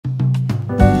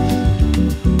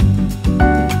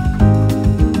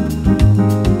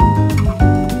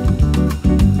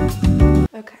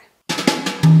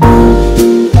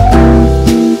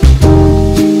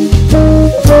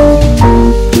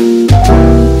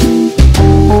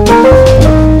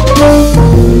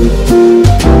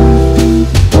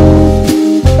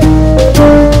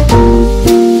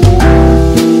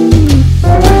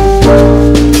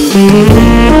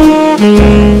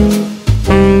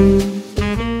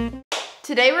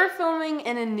Today we're filming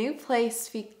in a new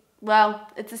place. Well,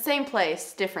 it's the same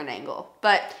place, different angle.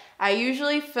 But I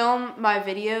usually film my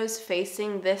videos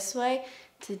facing this way.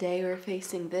 Today we're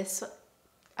facing this way.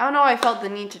 I don't know why I felt the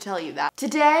need to tell you that.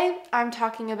 Today I'm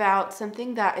talking about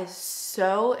something that is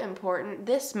so important.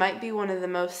 This might be one of the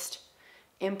most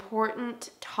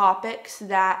important topics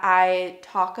that I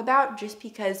talk about just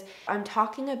because I'm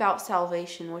talking about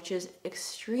salvation, which is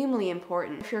extremely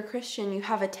important. If you're a Christian, you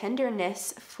have a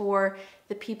tenderness for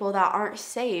the people that aren't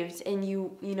saved, and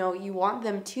you want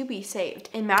them to be saved.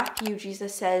 In Matthew,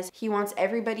 Jesus says he wants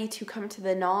everybody to come to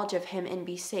the knowledge of him and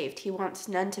be saved. He wants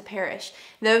none to perish.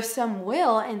 Though some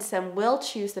will, and some will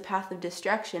choose the path of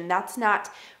destruction, that's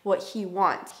not what he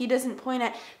wants. He doesn't point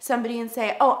at somebody and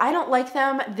say, oh, I don't like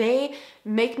them, they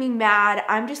make me mad,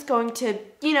 I'm just going to,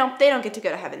 they don't get to go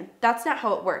to heaven. That's not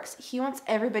how it works. He wants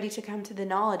everybody to come to the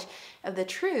knowledge of the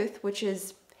truth, which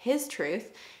is his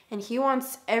truth, and he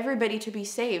wants everybody to be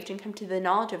saved and come to the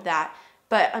knowledge of that.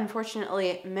 But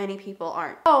unfortunately, many people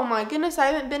aren't. Oh my goodness, I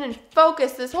haven't been in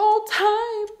focus this whole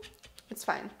time. It's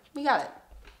fine. We got it.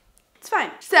 It's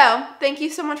fine. So, thank you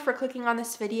so much for clicking on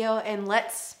this video, and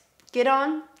let's get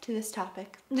on to this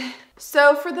topic.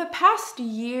 So for the past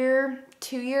year,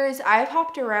 2 years, I've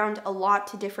hopped around a lot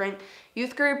to different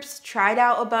youth groups, tried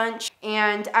out a bunch,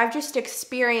 and I've just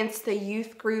experienced the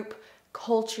youth group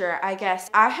culture, I guess.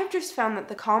 I have just found that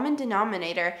the common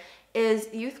denominator is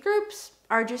youth groups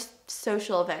are just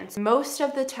social events. Most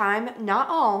of the time, not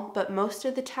all, but most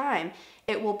of the time,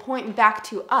 it will point back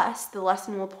to us. The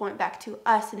lesson will point back to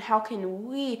us and how can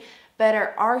we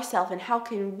better ourselves and how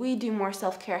can we do more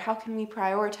self-care? How can we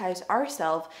prioritize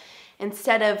ourselves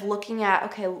instead of looking at,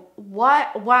 okay,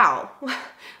 wow,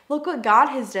 look what God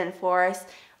has done for us.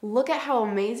 Look at how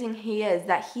amazing he is,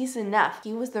 that he's enough.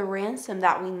 He was the ransom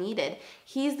that we needed.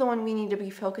 He's the one we need to be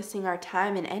focusing our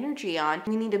time and energy on.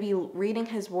 We need to be reading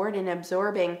his word and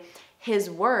absorbing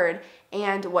his word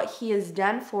and what he has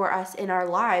done for us in our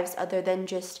lives, other than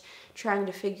just trying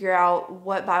to figure out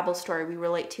what Bible story we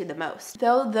relate to the most.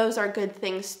 Though those are good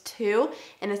things too,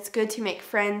 and it's good to make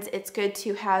friends, it's good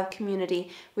to have community.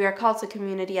 We are called to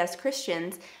community as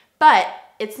Christians, but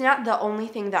it's not the only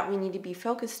thing that we need to be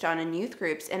focused on in youth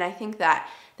groups, and I think that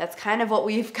that's kind of what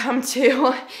we've come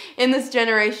to in this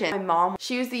generation. My mom,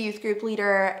 she was the youth group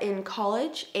leader in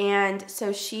college, and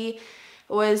so she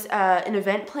was an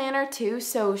event planner too,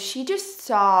 so she just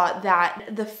saw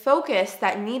that the focus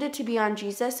that needed to be on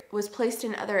Jesus was placed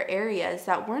in other areas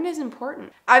that weren't as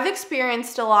important. I've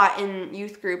experienced a lot in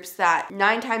youth groups that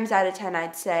 9 times out of 10,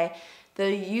 I'd say,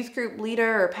 the youth group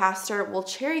leader or pastor will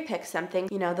cherry pick something.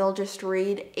 They'll just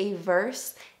read a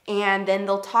verse and then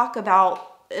they'll talk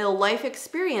about a life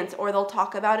experience, or they'll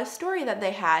talk about a story that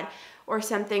they had or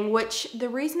something, which the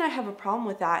reason I have a problem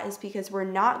with that is because we're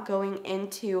not going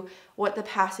into what the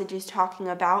passage is talking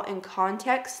about in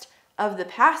context of the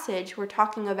passage. We're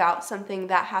talking about something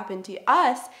that happened to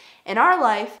us in our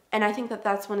life, and I think that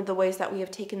that's one of the ways that we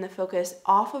have taken the focus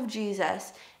off of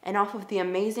Jesus and off of the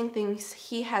amazing things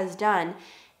he has done,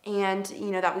 and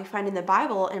that we find in the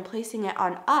Bible, and placing it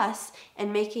on us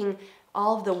and making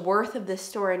all of the worth of the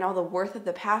story and all the worth of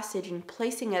the passage and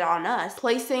placing it on us,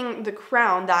 placing the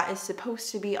crown that is supposed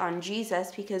to be on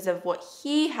Jesus because of what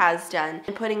he has done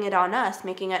and putting it on us,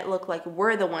 making it look like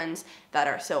we're the ones that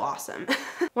are so awesome.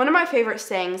 One of my favorite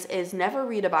sayings is never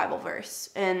read a Bible verse,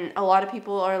 and a lot of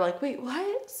people are like, wait,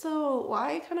 what? So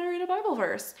why can't I read a Bible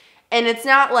verse? And it's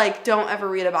not like don't ever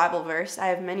read a Bible verse. I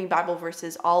have many Bible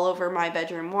verses all over my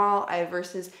bedroom wall. I have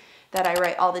verses that I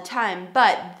write all the time,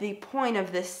 but the point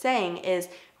of this saying is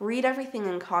read everything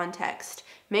in context.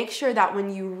 Make sure that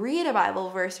when you read a Bible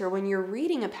verse, or when you're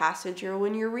reading a passage, or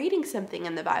when you're reading something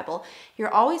in the Bible,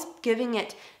 you're always giving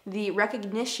it the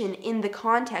recognition in the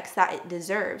context that it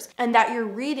deserves, and that you're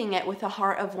reading it with a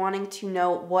heart of wanting to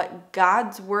know what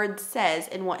God's word says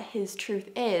and what his truth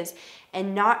is,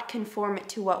 and not conform it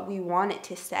to what we want it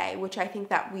to say, which I think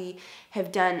that we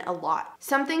have done a lot.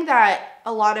 Something that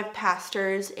a lot of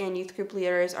pastors and youth group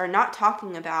leaders are not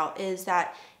talking about is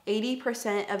that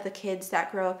 80% of the kids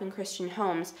that grow up in Christian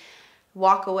homes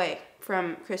walk away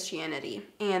from Christianity,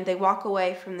 and they walk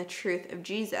away from the truth of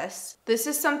Jesus. This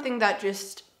is something that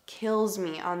just kills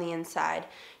me on the inside.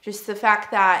 Just the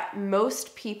fact that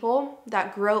most people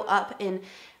that grow up in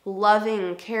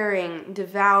loving, caring,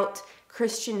 devout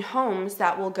Christian homes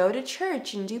that will go to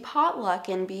church and do potluck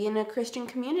and be in a Christian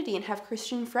community and have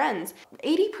Christian friends,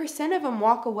 80% of them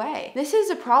walk away. This is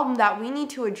a problem that we need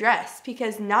to address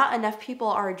because not enough people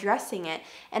are addressing it.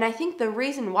 And I think the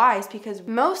reason why is because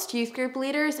most youth group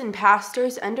leaders and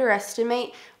pastors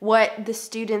underestimate what the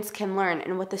students can learn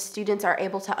and what the students are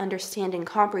able to understand and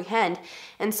comprehend.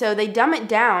 And so they dumb it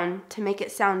down to make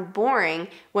it sound boring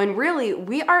when really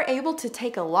we are able to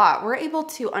take a lot. We're able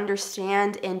to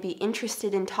understand and be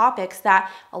interested in topics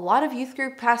that a lot of youth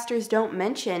group pastors don't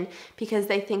mention because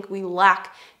they think we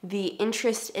lack the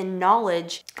interest and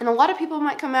knowledge. And a lot of people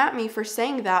might come at me for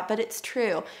saying that, but it's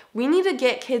true. We need to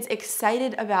get kids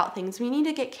excited about things. We need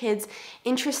to get kids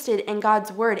interested in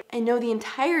God's word and know the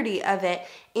entirety of it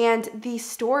and these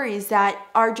stories that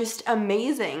are just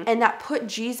amazing and that put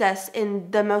Jesus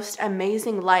in the most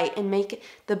amazing light and make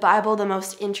the Bible the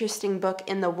most interesting book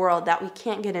in the world that we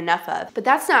can't get enough of. But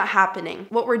that's not happening.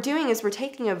 What we're doing is we're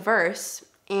taking a verse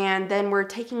and then we're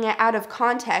taking it out of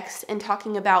context and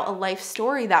talking about a life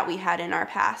story that we had in our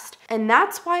past. And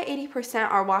that's why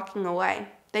 80% are walking away.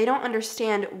 They don't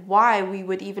understand why we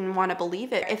would even want to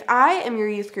believe it. If I am your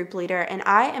youth group leader and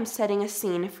I am setting a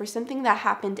scene for something that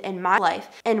happened in my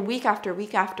life, and week after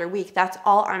week after week, that's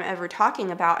all I'm ever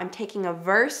talking about. I'm taking a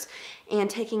verse and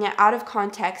taking it out of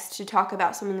context to talk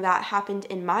about something that happened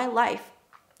in my life.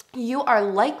 You are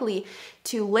likely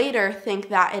to later think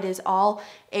that it is all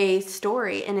a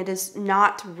story and it is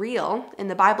not real, and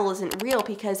the Bible isn't real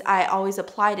because I always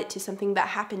applied it to something that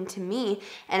happened to me,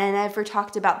 and I never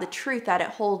talked about the truth that it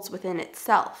holds within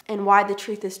itself and why the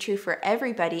truth is true for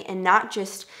everybody and not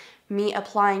just me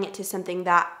applying it to something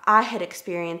that I had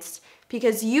experienced,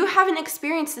 because you haven't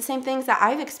experienced the same things that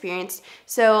I've experienced.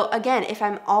 So again, if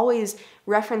I'm always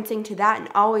referencing to that and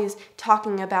always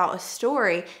talking about a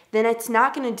story, then it's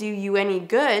not going to do you any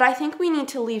good. But I think we need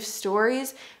to leave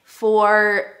stories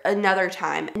for another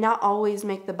time and not always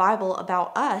make the Bible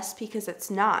about us, because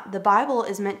it's not. The Bible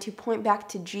is meant to point back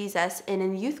to Jesus, and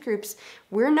in youth groups,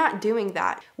 we're not doing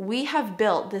that. We have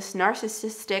built this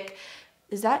narcissistic,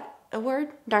 is that a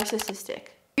word? Narcissistic.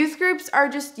 Youth groups are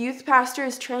just youth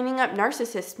pastors training up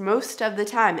narcissists most of the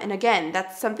time. And again,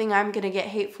 that's something I'm going to get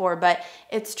hate for, but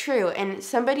it's true. And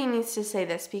somebody needs to say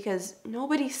this, because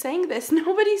nobody's saying this.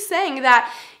 Nobody's saying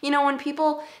that, when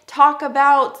people talk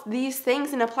about these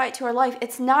things and apply it to our life,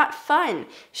 it's not fun.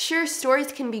 Sure,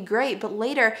 stories can be great, but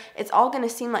later it's all going to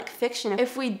seem like fiction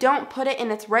if we don't put it in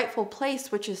its rightful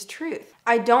place, which is truth.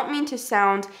 I don't mean to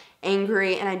sound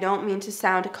angry, and I don't mean to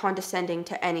sound condescending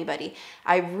to anybody.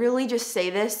 I really just say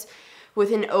this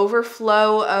with an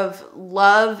overflow of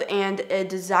love and a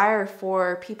desire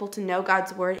for people to know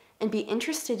God's word and be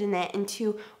interested in it and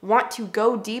to want to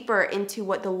go deeper into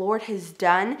what the Lord has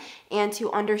done and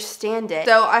to understand it.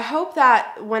 So I hope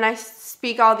that when I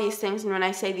speak all these things and when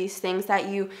I say these things, that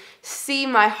you see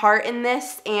my heart in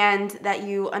this and that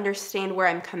you understand where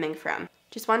I'm coming from.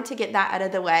 Just wanted to get that out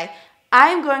of the way.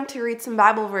 I'm going to read some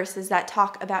Bible verses that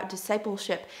talk about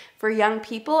discipleship for young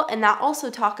people, and that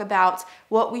also talk about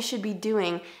what we should be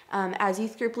doing as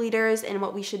youth group leaders and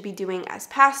what we should be doing as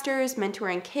pastors,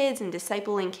 mentoring kids and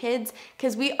discipling kids,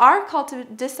 because we are called to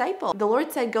disciple. The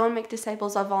Lord said, "Go and make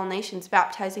disciples of all nations,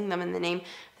 baptizing them in the name of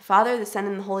the Father, the Son,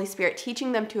 and the Holy Spirit,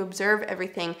 teaching them to observe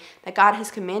everything that God has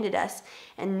commanded us,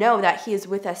 and know that He is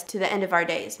with us to the end of our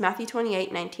days." Matthew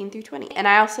 28:19-20. And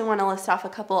I also want to list off a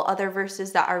couple other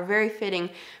verses that are very fitting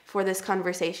for this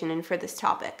conversation and for this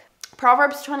topic.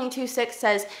 Proverbs 22:6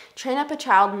 says, "Train up a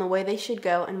child in the way they should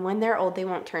go, and when they're old, they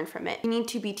won't turn from it." We need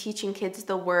to be teaching kids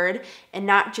the word and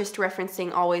not just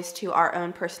referencing always to our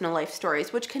own personal life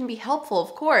stories, which can be helpful,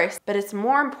 of course, but it's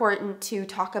more important to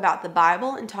talk about the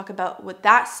Bible and talk about what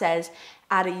that says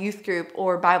at a youth group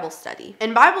or Bible study.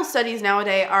 And Bible studies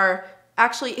nowadays are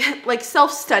actually like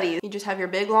self-studies. You just have your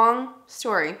big long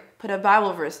story, put a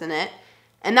Bible verse in it,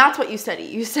 and that's what you study.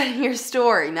 You study your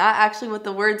story, not actually what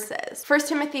the word says. 1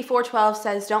 Timothy 4:12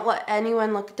 says, "Don't let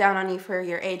anyone look down on you for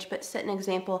your age, but set an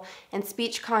example in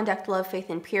speech, conduct, love,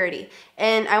 faith, and purity."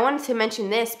 And I wanted to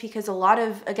mention this because a lot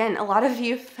of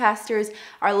youth pastors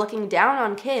are looking down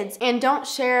on kids and don't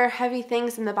share heavy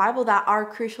things in the Bible that are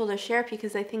crucial to share,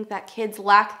 because they think that kids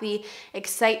lack the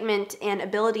excitement and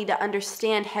ability to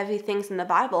understand heavy things in the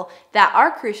Bible that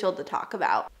are crucial to talk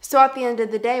about. So at the end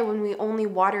of the day, when we only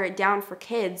water it down for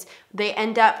kids, they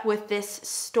end up with this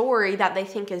story that they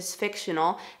think is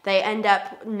fictional. They end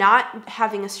up not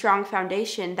having a strong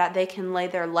foundation that they can lay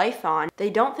their life on. They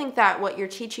don't think that what you're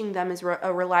teaching them is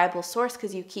a reliable source,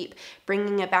 because you keep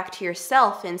bringing it back to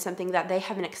yourself in something that they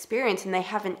haven't experienced and they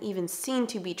haven't even seen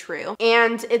to be true.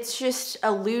 And it's just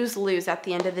a lose-lose at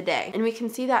the end of the day. And we can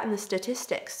see that in the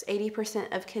statistics.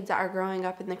 80% of kids that are growing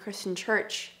up in the Christian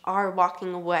church are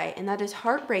walking away, and that is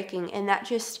heartbreaking, and that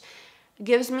just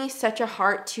gives me such a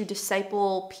heart to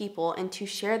disciple people and to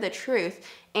share the truth.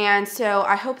 And so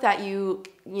I hope that you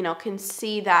can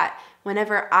see that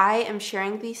whenever I am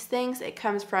sharing these things, it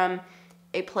comes from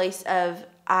a place of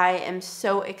I am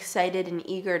so excited and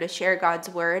eager to share God's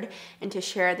word and to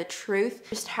share the truth,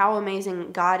 just how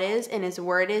amazing God is and his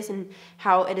word is, and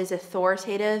how it is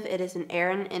authoritative, it is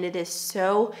inerrant, and it is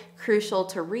so crucial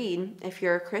to read if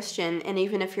you're a Christian. And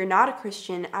even if you're not a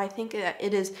Christian, I think that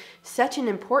it is such an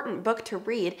important book to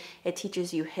read. It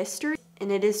teaches you history,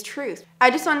 and it is truth.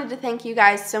 I just wanted to thank you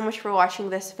guys so much for watching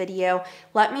this video.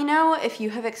 Let me know if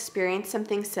you have experienced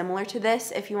something similar to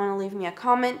this. If you want to leave me a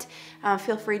comment,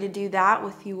 feel free to do that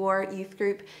with your youth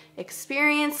group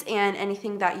experience and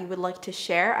anything that you would like to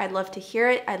share. I'd love to hear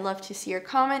it. I'd love to see your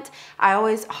comment. I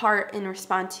always heart and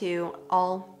respond to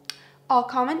all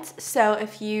comments, so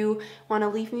if you want to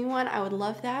leave me one, I would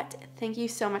love that. Thank you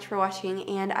so much for watching,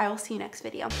 and I will see you next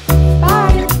video.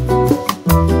 Bye!